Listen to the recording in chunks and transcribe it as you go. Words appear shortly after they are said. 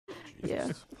Yeah.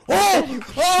 I'm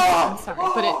sorry,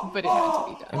 but it had to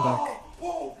be done. I'm back.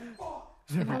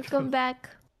 Welcome back.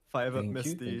 I haven't Thank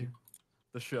missed you.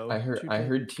 the show. I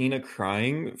heard Tina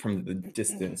crying from the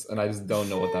distance, and I just don't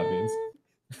know what that means.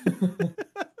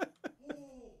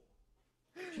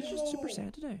 She's just super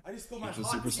sad today. She's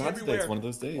just super sad today. It's one of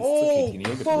those days. It's okay, Tina.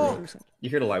 You'll get through it. You're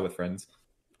here to lie with friends.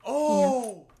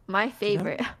 Yeah. My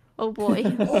favorite. Oh boy.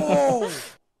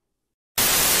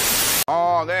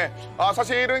 네.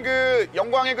 사실은 그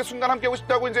영광의 그 순간 함께하고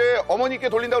싶다고 이제 어머니께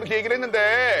돌린다고 그렇게 얘기를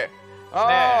했는데,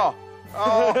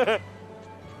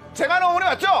 제가 아는 어머니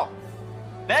맞죠?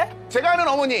 네? 제가 아는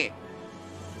어머니.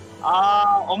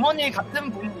 어머니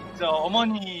같은 분이 있죠.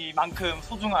 어머니만큼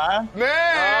소중한.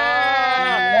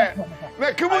 네.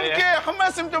 네, 그분께 한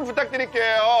말씀 좀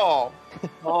부탁드릴게요.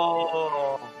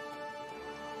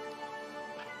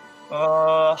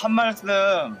 한 말씀.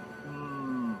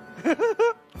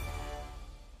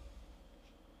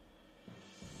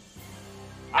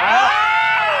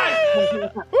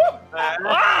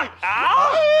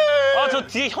 저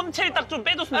뒤에 현찰 딱 좀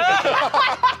빼줬으면 좋겠어요.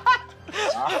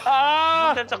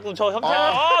 현찰 자꾸 저 현찰.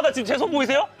 나 지금 제 손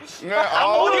보이세요? 네.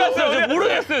 어디 갔어요? 저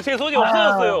모르겠어요. 제 손이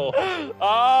없어졌어요.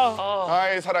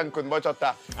 아이 사랑꾼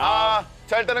멋졌다.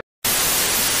 자 일단은.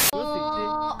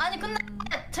 아니 근데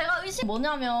제가 의심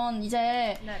뭐냐면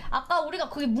이제 아까 우리가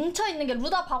거기 뭉쳐 있는 게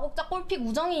루다 바곡자 꼴픽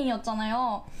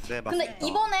우정인이었잖아요. 네, 근데 맞습니다.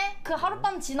 이번에 그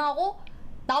하룻밤 지나고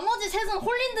나머지 셋은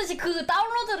홀린 듯이 그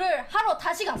다운로드를 하러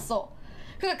다시 갔어.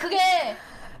 그러니까 그게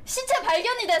시체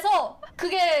발견이 돼서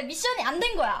그게 미션이 안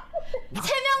된 거야.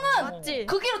 세 명은 맞지?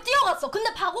 거기로 뛰어갔어.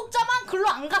 근데 바곡자만 글로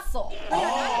안 갔어.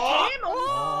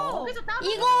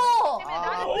 이거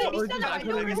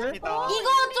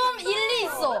좀 일리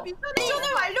있어.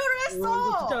 미션을 완료를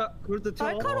했어. 진짜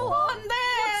그럴듯해요. 날카로워. 안돼.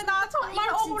 나 정말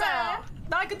이거 억울해. 진짜야.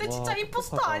 나 근데 진짜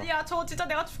임포스터 아니야. 저 진짜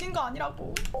내가 죽인 거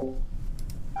아니라고.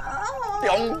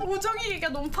 우정이가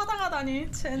너무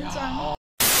파당하다니. 젠장.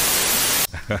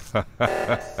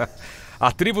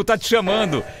 A tribo tá te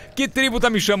chamando. Que tribo tá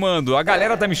me chamando? A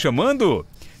galera tá me chamando?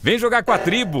 Vem jogar com a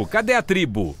tribo. Cadê a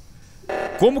tribo?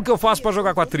 Como que eu faço pra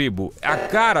jogar com a tribo?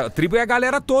 A tribo é a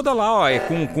galera toda lá, ó. É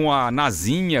com a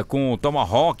Nazinha, com o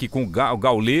Tomahawk, com o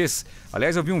Gaulês.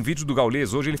 Aliás, eu vi um vídeo do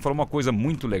Gaulês hoje, ele falou uma coisa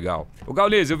muito legal. Ô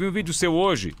Gaulês, eu vi um vídeo seu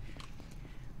hoje.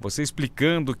 Você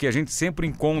explicando que a gente sempre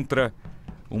encontra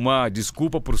uma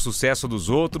desculpa pro sucesso dos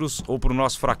outros ou pro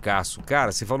nosso fracasso.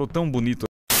 Cara, você falou tão bonito.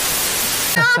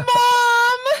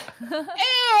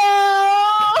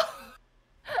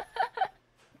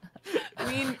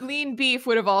 Lean beef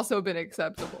would have also been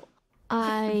acceptable.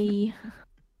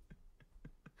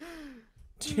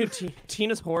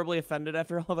 Tina's horribly offended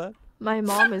after all that. My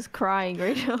mom is crying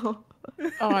right now.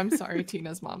 Oh, I'm sorry,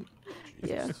 Tina's mom.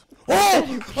 Yeah.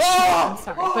 I'm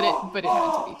sorry, but it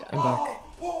had to be done. I'm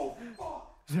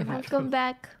back. Welcome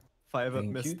back. I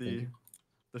haven't Thank missed you.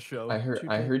 the show. I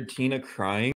heard Tina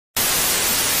crying.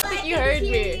 You heard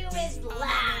me.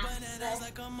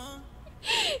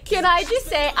 Can I just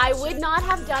say, I would not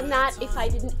have done that if I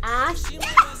didn't ask.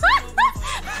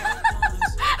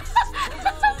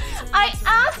 I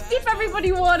asked if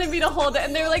everybody wanted me to hold it,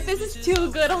 and they were like, this is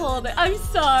too good to hold it. I'm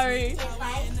sorry. If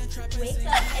I wake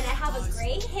up and I have a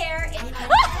gray hair and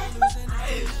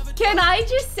Can I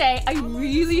just say, I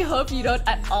really hope you don't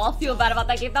at all feel bad about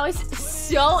that game. That was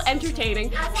so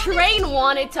entertaining. Train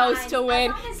wanted Toast to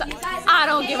win, so I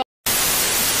don't give a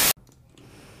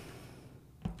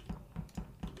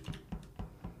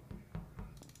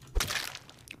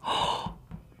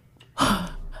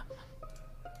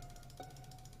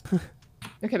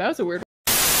Okay, that was a weird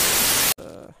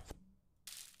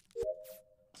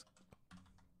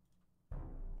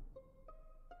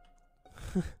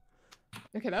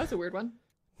Okay, that was a weird one.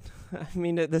 I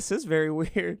mean, this is very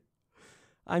weird.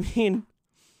 I mean...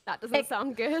 That doesn't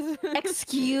sound good.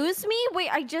 Excuse me? Wait,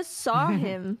 I just saw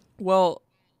him. Well,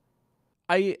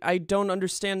 I don't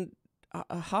understand.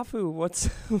 Hafu, what's...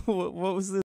 what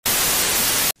was this?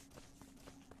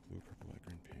 Blue, purple, white,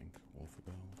 green, pink,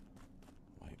 Wolfabell,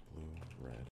 light blue,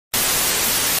 red.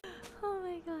 Oh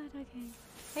my god, okay.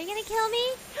 Are you gonna kill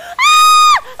me?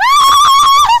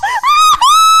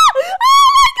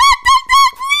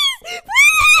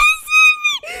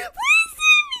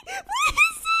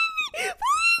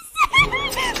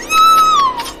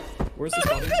 Where's the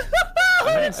body?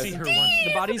 I didn't see her once.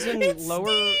 The body's in lower...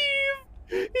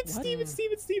 It's Steve.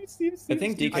 I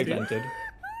think DK vented.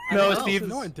 No, Steve.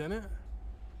 No, I didn't.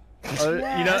 No,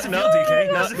 DK.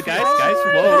 No, guys,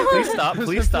 whoa,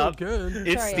 please stop. Good.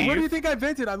 It's Sorry. Steve. Where do you think I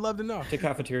vented? I'd love to know. To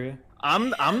cafeteria. I'm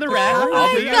the rat. Oh I'll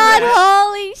my be your god, rat.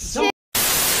 holy shit!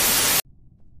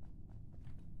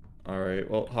 Alright,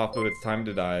 well, Hafu, it's time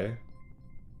to die.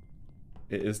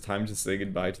 It is time to say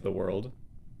goodbye to the world.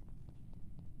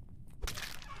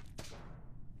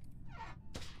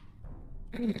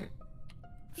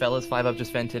 Fellas, 5-up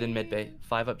just vented in medbay.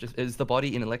 5-up just... Is the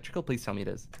body in electrical? Please tell me it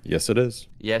is. Yes, it is.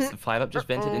 Yes, 5-up just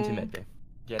vented into medbay.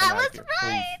 Get him out of here,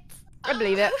 please. I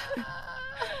believe it.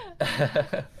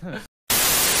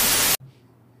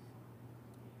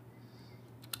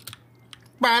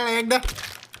 빨랭다.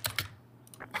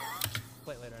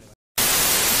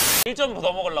 1점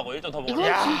더 먹으려고 1점 더 먹으려고.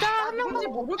 이거 진짜 한 명인지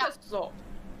모르겠어.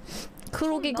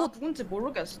 그러게 이거 누군지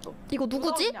모르겠어. 이거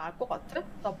누구지? 알것 같아?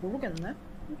 나 모르겠네.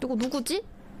 이거 누구지?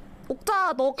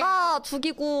 옥자 너가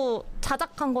죽이고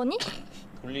자작한 거니?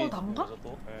 난가?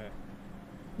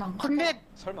 난 근데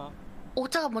설마.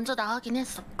 옥자가 먼저 나가긴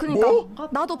했어. 그니까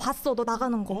나도 봤어 너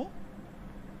나가는 거.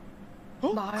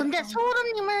 근데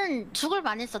소울님은 죽을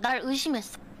만했어. 날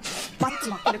의심했어. 맞지?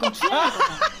 그럼 죽는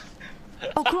거잖아.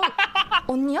 그럼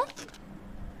언니야?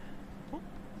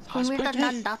 그럼 일단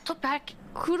난 나 투표할게.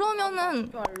 그러면은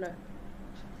투표할래.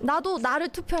 나도 나를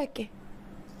투표할게.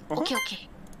 오케이 오케이.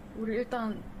 우리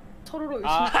일단 서로를 의심.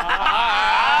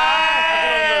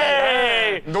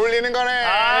 놀리는 거네.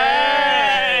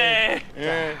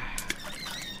 예.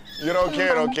 이렇게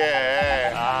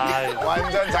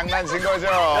완전 장난친 거죠.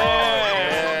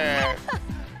 예.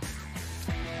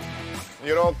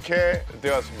 이렇게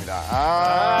되었습니다.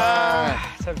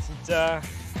 참 진짜.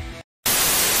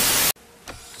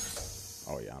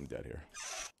 Oh yeah, I'm dead here.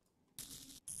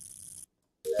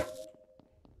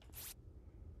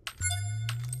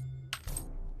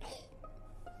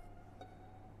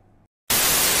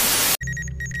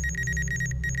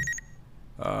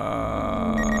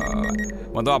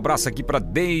 Mandar um abraço aqui pra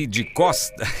Deide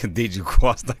Costa. Deide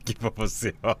Costa aqui pra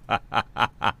você, ó.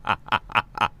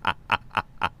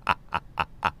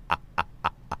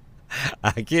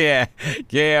 Aqui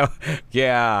que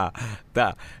é a...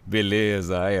 Tá,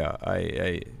 beleza, aí, ó.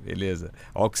 Aí, beleza.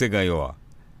 Ó o que você ganhou, ó.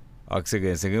 Ó o que você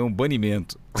ganhou. Você ganhou um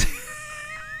banimento.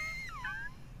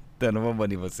 Então, não vou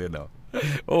banir você, não.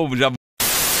 Ou já...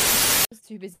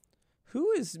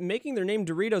 Who is making their name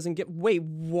Doritos and get... Wait,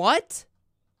 what?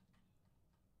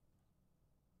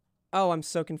 Oh, I'm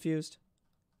so confused.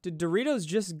 Did Doritos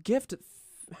just gift...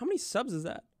 How many subs is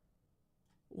that?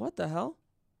 What the hell?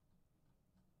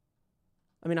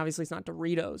 I mean, obviously it's not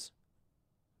Doritos.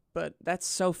 But that's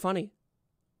so funny.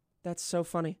 That's so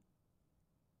funny.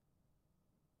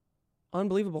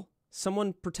 Unbelievable.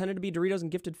 Someone pretended to be Doritos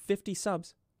and gifted 50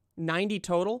 subs. 90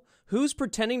 total? Who's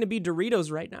pretending to be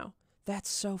Doritos right now? That's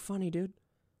so funny, dude.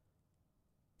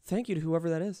 Thank you to whoever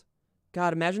that is.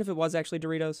 God, imagine if it was actually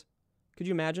Doritos. Could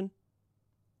you imagine?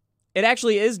 It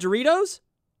actually is Doritos?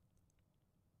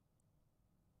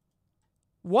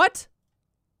 What?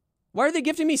 Why are they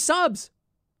gifting me subs?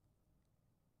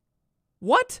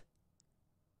 What?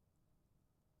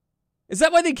 Is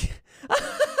that why they...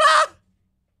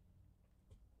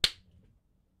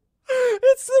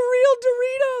 It's the real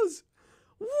Doritos!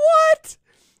 What?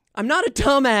 I'm not a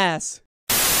dumbass.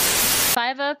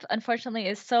 5-up, unfortunately,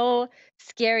 is so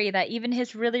scary that even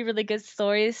his really, really good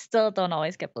stories still don't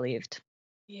always get believed.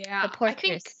 Yeah, The poor I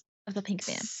think curse of the Pink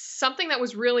Man. something that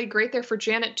was really great there for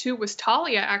Janet too was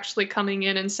Talia actually coming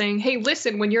in and saying, "Hey,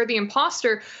 listen, when you're the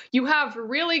imposter, you have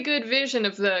really good vision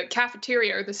of the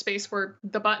cafeteria or the space where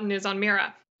the button is on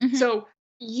Mira. So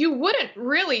you wouldn't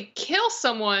really kill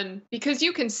someone because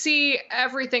you can see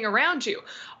everything around you,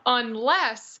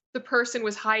 unless the person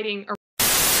was hiding."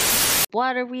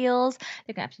 Water wheels.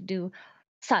 They're gonna have to do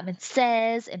Simon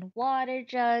Says and Water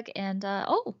Jug and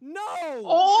oh no!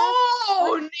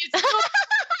 Oh, did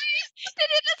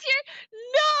you just hear?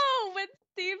 No, when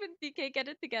Steve and DK get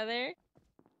it together.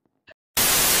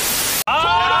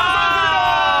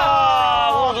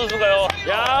 오늘 선수가요.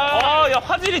 야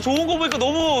화질이 좋은 거 보니까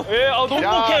너무 너무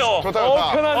야, 행복해요.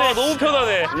 좋다. 편하네. 너무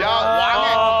편하네.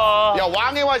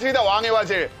 왕의 화질이다, 왕의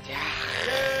화질.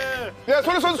 야,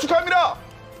 소리 선수 축하합니다.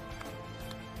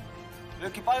 왜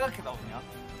이렇게 빨갛게 나오냐?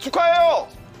 축하해요.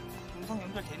 음성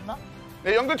연결돼 있나?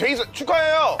 네, 연결돼 있어.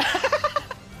 축하해요.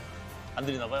 안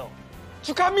들리나 봐요.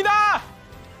 축하합니다.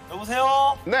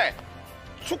 여보세요? 네,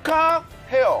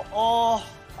 축하해요.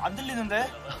 안 들리는데?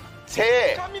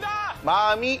 제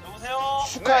마음이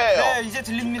축하해요. 네, 이제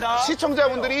들립니다.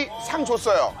 시청자분들이 상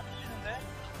줬어요.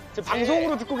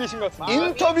 방송으로 듣고 계신 것 같은데.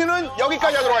 인터뷰는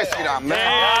여기까지 하도록 하겠습니다.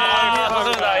 감사합니다.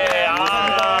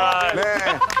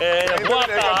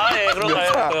 고맙다.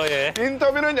 그런가요?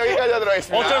 인터뷰는 여기까지 하도록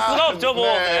하겠습니다. 어쩔 수가 없죠, 뭐.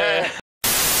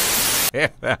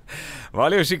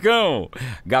 Valeu, Chicão.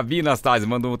 Gabi Anastácio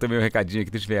mandou também um recadinho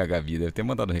aqui. Deixa eu ver a Gabi. Deve ter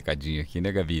mandado um recadinho aqui,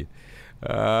 né, Gabi?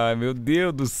 Ai, meu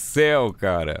Deus do céu,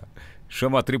 cara.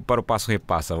 Chama a tribo para o passo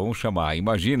repassa. Vamos chamar.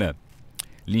 Imagina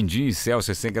Lindinho e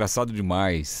Celso, isso é engraçado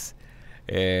demais.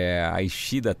 A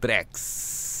Ishida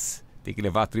Trex. Tem que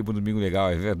levar a tribo no domingo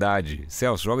legal, é verdade.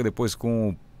 Celso, joga depois com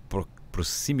o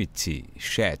Proximity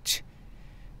Chat.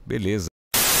 Beleza.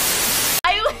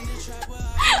 I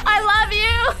love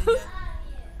you.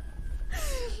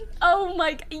 Oh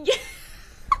my god.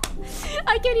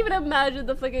 I can't even imagine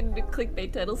the fucking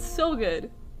clickbait title. So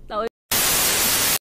good.